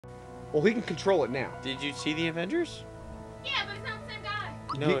Well, he can control it now. Did you see the Avengers? Yeah, but it's not the same guy.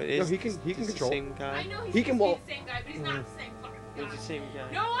 No, it is. No, he can control. The same guy. I know he's He can supposed walk. to be the same guy, but he's not the same fucking guy. It's the same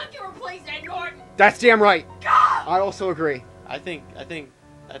guy. No one can replace Ed Norton. That's damn right. God! I also agree. I think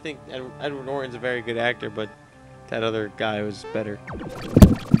Edward Norton's a very good actor, but that other guy was better.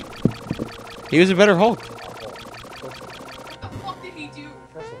 He was a better Hulk. What the fuck did he do?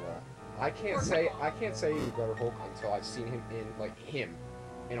 First of all, I can't say he's a better Hulk until I've seen him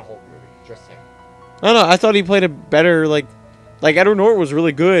in a Hulk movie. Just him. I don't know. I thought he played a better like Edward Norton was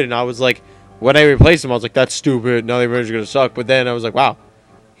really good, and I was like, when I replaced him, I was like, that's stupid. Now the Avengers are gonna suck. But then I was like, wow,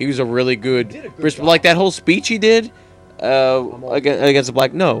 he was a really good. Like that whole speech he did, against the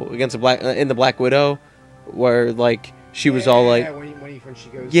Black in the Black Widow, where like she was all like, when she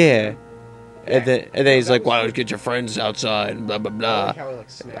goes, yeah. And then he's like, why don't you get your friends outside, and blah, blah, blah.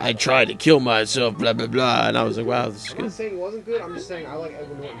 I tried to kill myself, blah, blah, blah. And I was like, wow, this is I'm good. not saying he wasn't good. I'm just saying I like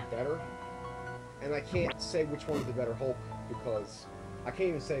Edward Norton better. And I can't say which one's the better Hulk because I can't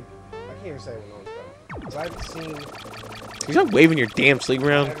even say Edward Norton's better. Because I haven't seen... You're not waving your damn sleeve I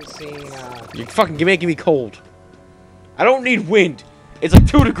around. haven't seen... You're fucking making me cold. I don't need wind. It's like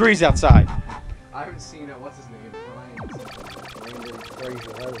 2 degrees outside. I haven't seen... what's his name?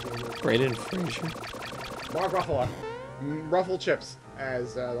 Brandon Fraser. Mark Ruffalo. Ruffle Chips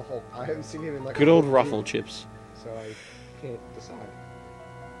as the Hulk. I haven't seen him in like... Good old Ruffle Chips. So I can't decide.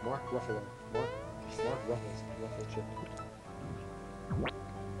 Mark Ruffalo. Mark Ruffle Chip.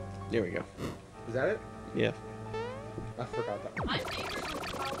 There we go. Is that it? Yeah. I forgot that one. My favorite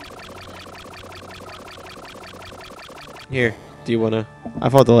was probably Here. Do you wanna? I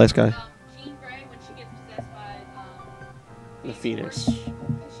fought the last guy. Jean Grey when she gets possessed by The Phoenix.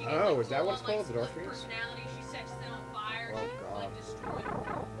 Oh, is that what it's called? The Dark Phoenix? Personality, she sets them on fire. Oh, she God. like destroys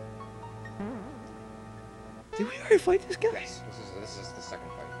them. Did we already fight this guy? Yes. This is the second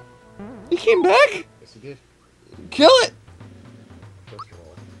fight. He came back? Yes, he did. Kill it! First of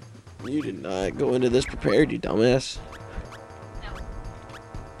all. You did not go into this prepared, you dumbass.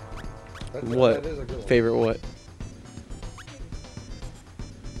 What? That is a good one. Favorite what?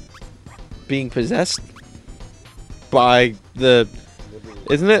 Being possessed by the...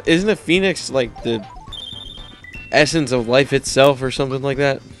 Isn't the Phoenix like the essence of life itself or something like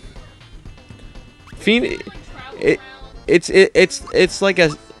that? Phoenix... It's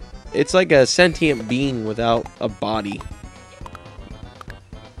like a sentient being without a body.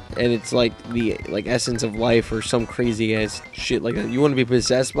 And it's like the essence of life or some crazy ass shit like that. You want to be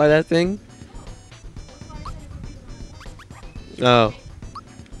possessed by that thing? Oh.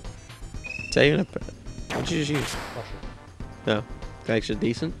 Is that even a... What'd you just use? No. That actually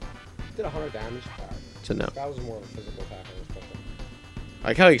decent? Did 100 damage. So no. That was more of a physical attack than a special. I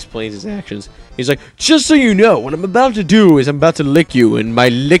like how he explains his actions. He's like, just so you know, what I'm about to do is I'm about to lick you, and my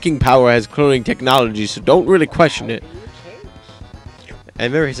licking power has cloning technology, so don't really question it. I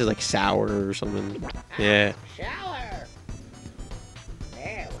remember he says like sour or something. Yeah. Shower.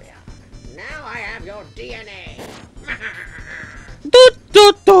 There we are. Now I have your DNA.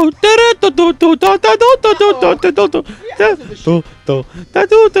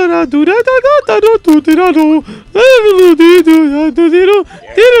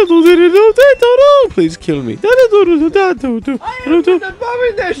 Please kill me.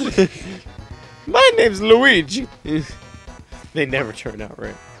 My name's Luigi. They never turn out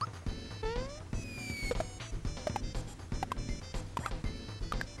right.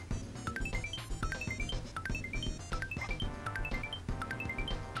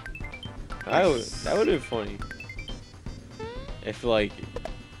 That would have been funny. If like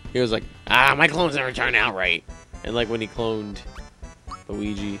he was like, my clones never turn out right. And like when he cloned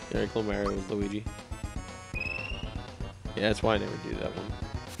Luigi, or cloned Mario was Luigi. Yeah, that's why I never do that one.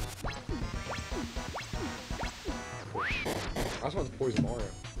 I just want to poison Mario.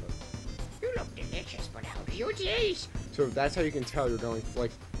 You look delicious, but how do you taste? So that's how you can tell you're going.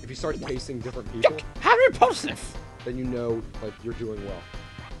 Like, if you start tasting different people, How repulsive! then you know like you're doing well.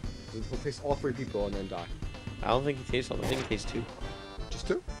 He'll taste all 3 people and then die. I don't think he tastes all. I think he tastes 2. Just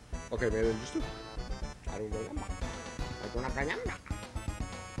 2? Okay, maybe then just 2. I don't know. I do not remember.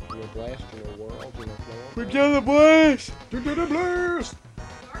 You know blast, you know world, you know flow. Together, boys! Together blast!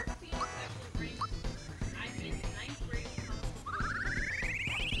 Dark Phoenix actually brings, I think, 9th grade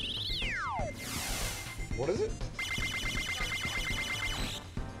What is it?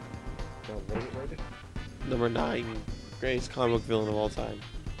 No, what is it rated? Number 9, greatest comic book villain of all time.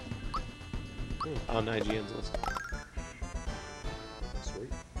 On IGN's list.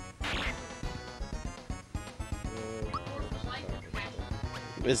 Sweet.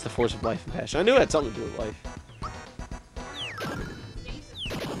 It's the force of life and passion. I knew it had something to do with life.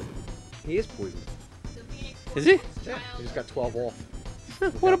 He is poisoned. The Phoenix Is he? Yeah, he just got 12 off.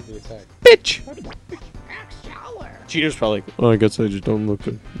 What a without the attack. bitch! Shower. Cheater's probably like, oh, I guess I just don't look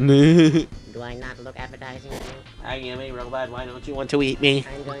good. Do I not look appetizing to you? I am a robot. Why don't you want to eat me?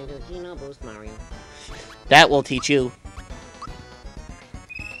 I'm going to Geno Boost Mario. That will teach you.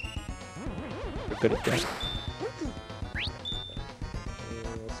 You're good at that.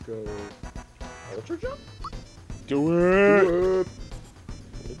 Let's go. Ultra jump? Do it. Do it.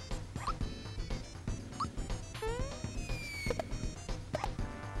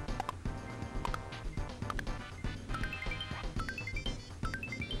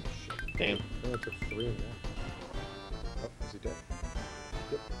 Damn. I took 3 in that. Oh, is he dead?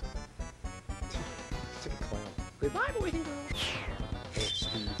 Yep. He's like a clown. Goodbye, boys and girls. Oh,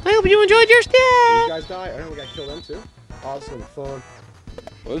 Steve. I hope you enjoyed your These stay. guys die? I know we gotta kill them too. Oh, this is gonna be fun.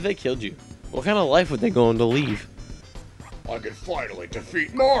 What if they killed you? What kind of life would they go on to leave? I can finally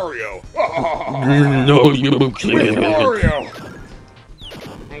defeat Mario! No, you With Mario!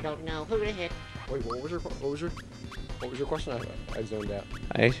 I don't know who to hit. Wait, what was your question? I zoned out.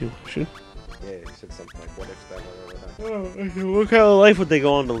 I asked you a question. Yeah, you said something like, what if that, Oh, what kind of life would they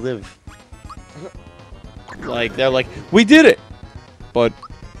go on to live? Like, they're like, we did it! But,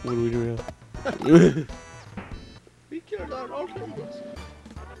 what do we do now? We killed our alternatives.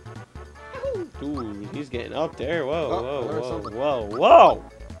 Dude, he's getting up there. Whoa, Oh, I learned whoa, something. whoa, whoa, whoa!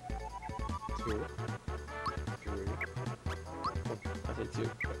 2, 3. I said two.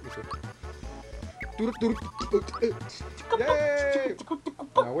 Yay!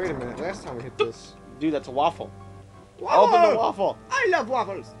 Now wait a minute. Last time we hit this. Dude, that's a waffle. Waffle! Open the waffle. I love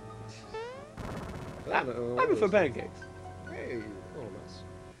waffles. I'm for pancakes. Hey, oh nice.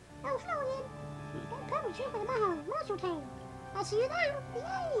 Oh, Florian. Don't come and check with my Monster Town. I'll see you there.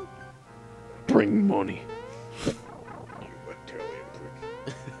 Yay! Bring money. You Italian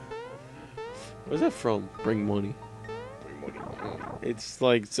prick. Where's that from? Bring money. Bring money. It's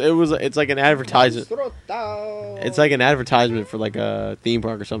like it's like an advertisement. It's like an advertisement for like a theme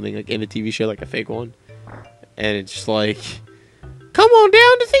park or something, like in a TV show, like a fake one. And it's just like, come on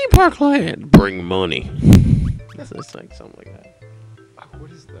down to theme park land. Bring money. It's like something like that.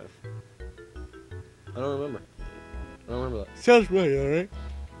 What is that? I don't remember. That. Sounds right, alright.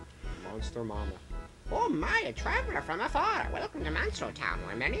 Monster Mama. Oh my, a traveler from afar. Welcome to Monster Town,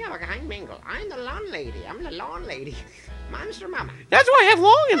 where many of a kind mingle. I'm the lawn lady. Monster Mama. That's why I have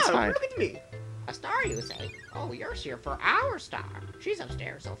long Oh, inside. look at me. A star, you say? Oh, you're here for our star. She's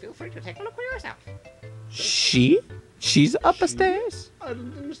upstairs, so feel free to take a look for yourself. She's upstairs. I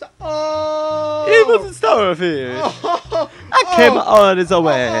don't understand. Oh! It was a starfish. Oh, I came on its I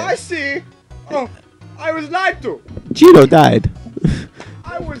away. see. Oh, I was lied to. Gino died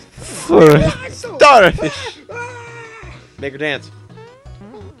I was for a lied to. starfish. Ah! Make her dance.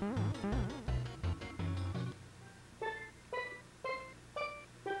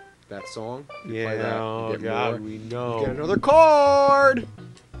 That song? You Yeah, play that, you oh get God, more. we You know. get another card.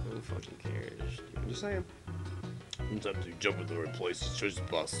 Who fucking cares? I'm just saying. Sometimes you jump in the right place, treasure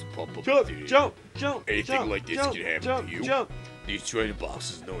boxes pop up. Jump, with you. jump. Anything like this can happen jump, to you. Jump. These treasure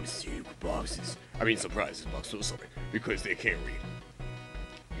boxes known as secret boxes. I mean surprises boxes, or something, because they can't read.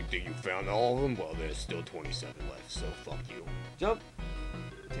 You think you found all of them? Well, there's still 27 left, so fuck you. Jump.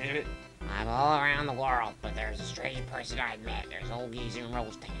 Damn it. I'm all around the world, but there's a strange person I've met. There's old geese in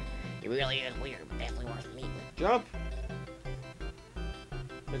Rosestown. He really is weird, but definitely worth meeting. Jump.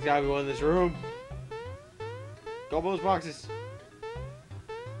 There's gotta be one in this room. Go those boxes.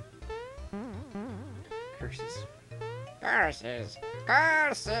 Curses. Curses!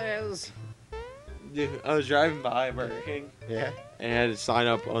 Curses! Dude, I was driving by Burger King Yeah. and I had to sign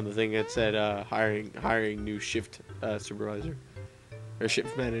up on the thing that said hiring new shift supervisor or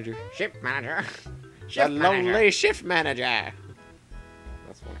shift manager. Ship manager. The Ship manager. lonely shift manager.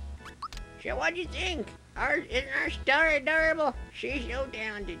 That's funny. So what'd you think? Isn't our star adorable? She's so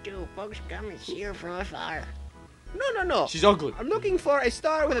down to do. Folks come and see her from afar. No. She's ugly. I'm looking for a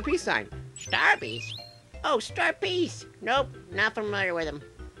star with a peace sign. Star piece? Oh, star piece. Nope, not familiar with him.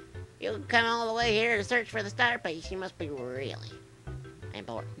 You come all the way here to search for the star piece. You must be really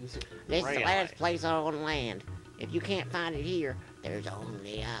important. This is the Really? last place on land. If you can't find it here, there's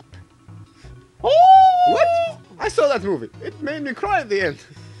only up. What? I saw that movie. It made me cry at the end.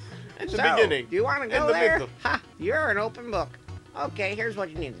 At the So, beginning. Do you want to In go the there? middle. Ha! You're an open book. Okay, here's what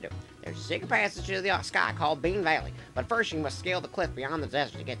you need to do. There's a secret passage to the sky called Bean Valley, but first you must scale the cliff beyond the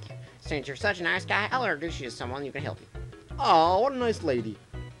desert to get there. Since you're such a nice guy, I'll introduce you to someone who can help you. Oh, what a nice lady.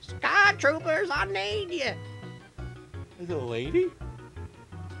 Sky troopers, I need you. Is it a lady?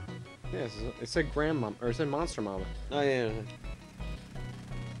 Yes, it said grandmom, or it said monster mama. Oh yeah.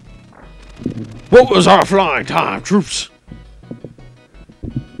 What was our flying time, troops?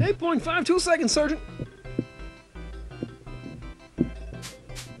 8.52 seconds, Sergeant.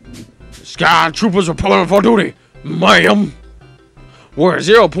 Sky troopers reporting for duty, ma'am. We're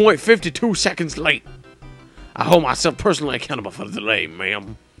 0.52 seconds late. I hold myself personally accountable for the delay,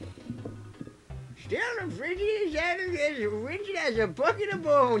 ma'am. Still as rigid as a bucket of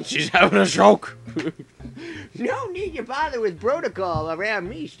bones. She's having a stroke. No need to bother with protocol around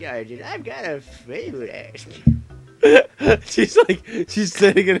me, Sergeant. I've got a favor to ask. She's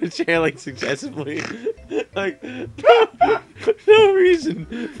sitting in a chair like successively. Like, no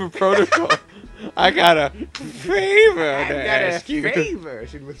reason for protocol. I got a favor I've to got ask a you. favor.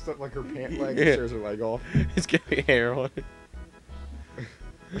 She lifts up like her pant leg Yeah. and tears her leg off. It's gonna be hair on it.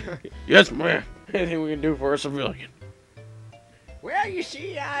 Yes, ma'am. Anything we can do for a civilian. Well, you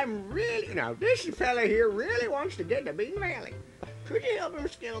see, this fella here really wants to get to Bean Valley. Could you help him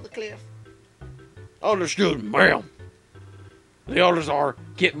scale the cliff? Understood, ma'am. The orders are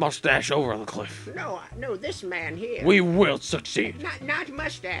get mustache over the cliff. No, this man here. We will succeed. Not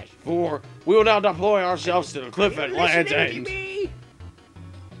mustache. For we will now deploy ourselves to the cliff You at Land's listening to End. me?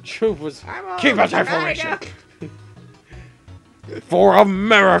 Troopers, I'm all keep us tied information. up. For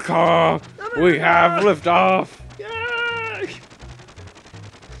America, we have liftoff.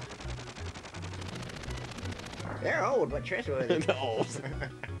 They're old but trustworthy. No.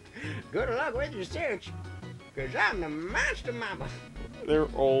 Good luck with your search, because I'm the monster mama. They're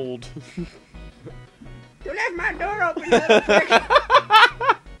old. You left my door open, you little prick.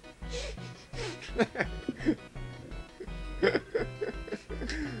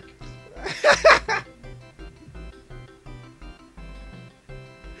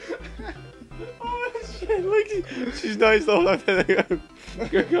 Oh shit! Look, she's nice though.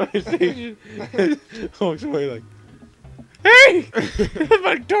 Good conversation. Walks away like, "Hey, leave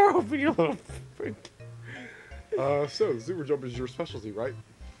my door open, you little freak." So, super jump is your specialty, right?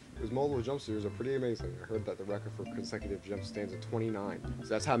 Those multiple jump series are pretty amazing. I heard that the record for consecutive jumps stands at 29. So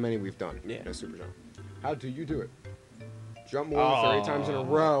that's how many we've done. Yeah. No super jump. How do you do it? Jump more than 30 times in a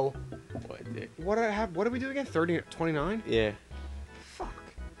row. What did I have? What did we do again? 29? Yeah. Fuck.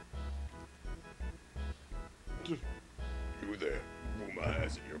 You there, rumor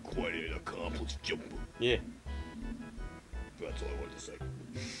has it you're quite an accomplished jumper. Yeah. That's all I wanted to say.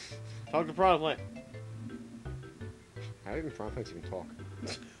 Talk to Prime Plant. How did Prime Plants even talk?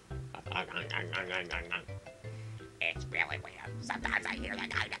 It's really weird. Sometimes I hear the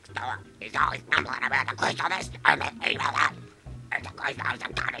guy next door. He's always mumbling about the glitch on this and the email that. And the glitch knows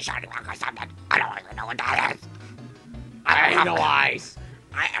some kind of shiny rock or something. I don't even know what that is. I ain't no eyes.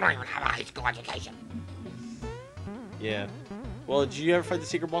 I don't even have a high school education. Yeah. Well, did you ever fight the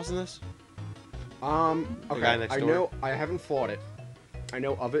secret boss in this? Okay. guy next I door? know. I haven't fought it. I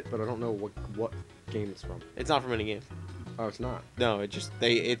know of it, but I don't know what game it's from. It's not from any game. Oh, it's not. No,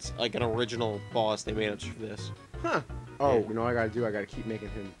 it's like an original boss they made up just for this. Huh. Oh, Yeah. you know what I gotta do? I gotta keep making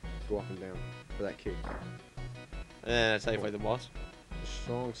him go up and down for that key. And that's how you fight the boss.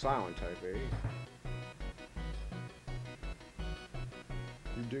 Strong silent type, eh?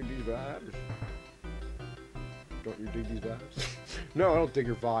 You dig these vibes? Don't you dig these vibes? No, I don't dig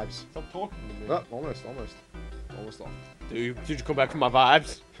your vibes. Stop talking to me. Oh, almost off. Did you come back for my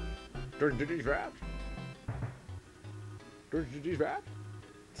vibes? Don't you dig these vibes? Don't you dig these vibes?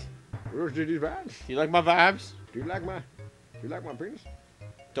 Don't you dig these vibes? You like my vibes? Do you like my penis?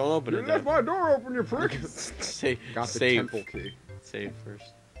 Don't open You it. left though. my door open, you prick! Got the save. temple key. Save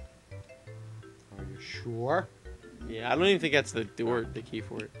first. Are you sure? Yeah, I don't even think that's the key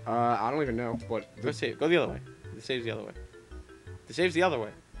for it. I don't even know, but Go save. Go the other way. The save's the other way. The save's the other way.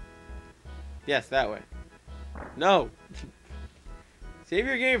 Yes, that way. No. Save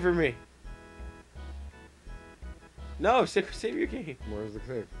your game for me. No, save your game. where's the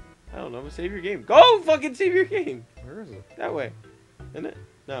save? I don't know, but save your game. Go fucking save your game. Where is it? That way. Isn't it?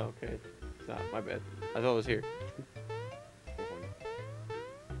 No, okay. It's not. My bad. I thought it was here.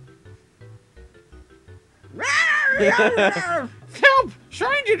 Help!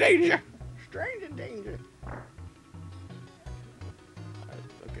 Stranger danger! Stranger danger.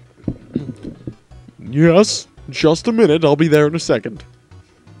 Okay. Yes, just a minute. I'll be there in a second.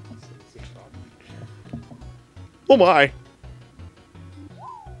 Oh my.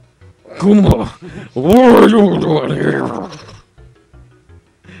 Kuma, what are you doing here?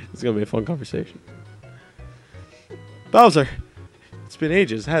 It's gonna be a fun conversation. Bowser, it's been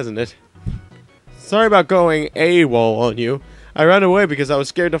ages, hasn't it? Sorry about going AWOL on you. I ran away because I was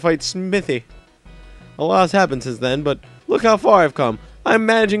scared to fight Smithy. A lot has happened since then, but look how far I've come. I'm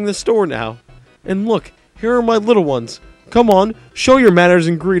managing the store now. And look, here are my little ones. Come on, show your manners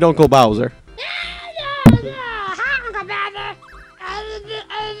and greet Uncle Bowser.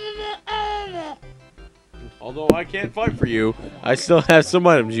 Although I can't fight for you, I still have some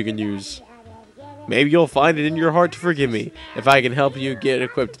items you can use. Maybe you'll find it in your heart to forgive me if I can help you get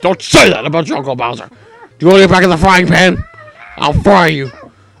equipped. Don't say that about your Uncle Bowser. Do you want to get back in the frying pan? I'll fry you.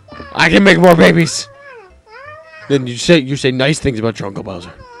 I can make more babies. Then you say nice things about your Uncle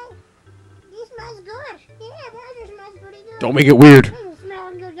Bowser. He smells good. Yeah, Bowser smells pretty good. Don't make it weird. Doesn't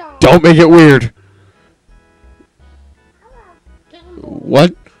smell good, dog. Don't make it weird.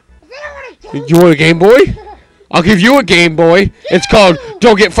 What? You want a Game Boy? I'll give you a Game Boy. It's called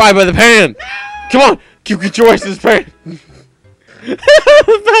Don't Get Fried by the Pan. Come on, get your ass in this pan.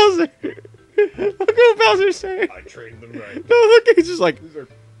 Bowser. Look what Bowser's saying. I trained them right. No, look, he's just like, These are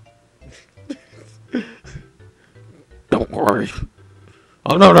don't worry.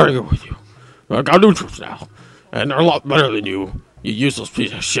 I'm not arguing with you. I got new troops now, and they're a lot better than you. You useless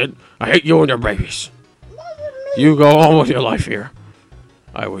piece of shit. I hate you and your babies. You go on with your life here.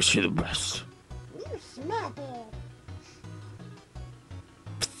 I wish you the best. You smell bad.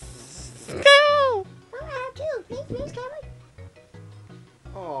 No. I have two. Please, Cameron.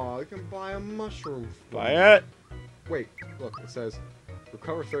 Oh, I can buy a mushroom. Buy it. Wait, look, it says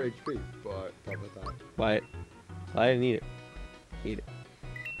recover 30 HP, but blah. Buy it. Buy it and eat it. Eat it.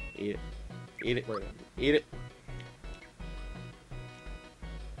 Eat it. Eat it. Right. Eat it.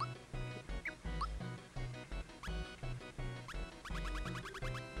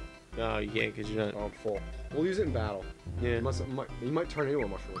 No, you can't because you're not. Oh, I'm full. We'll use it in battle. Yeah. You might turn into a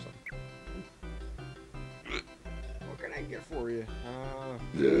mushroom or something. What can I get for you?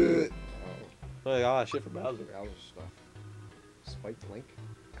 Oh, Like, oh, shit for Bowser. Bowser stuff. Spiked link.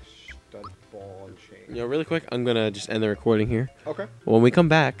 Stud ball and chain. You know, really quick, I'm gonna just end the recording here. Okay. When we come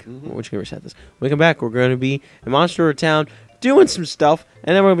back, we're just gonna reset this. When we come back, we're gonna be in Monster Town doing some stuff,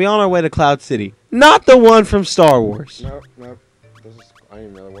 and then we're gonna be on our way to Cloud City. Not the one from Star Wars. Nope. This is. I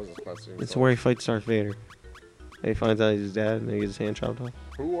didn't even know there was a class. It's where he fights Darth Vader. And he finds out he's his dad, and he gets his hand chopped off.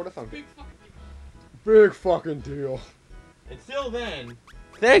 Who would have thunk? Big fucking deal. Until then,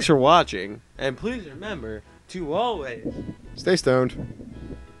 thanks for watching, and please remember to always Stay stoned.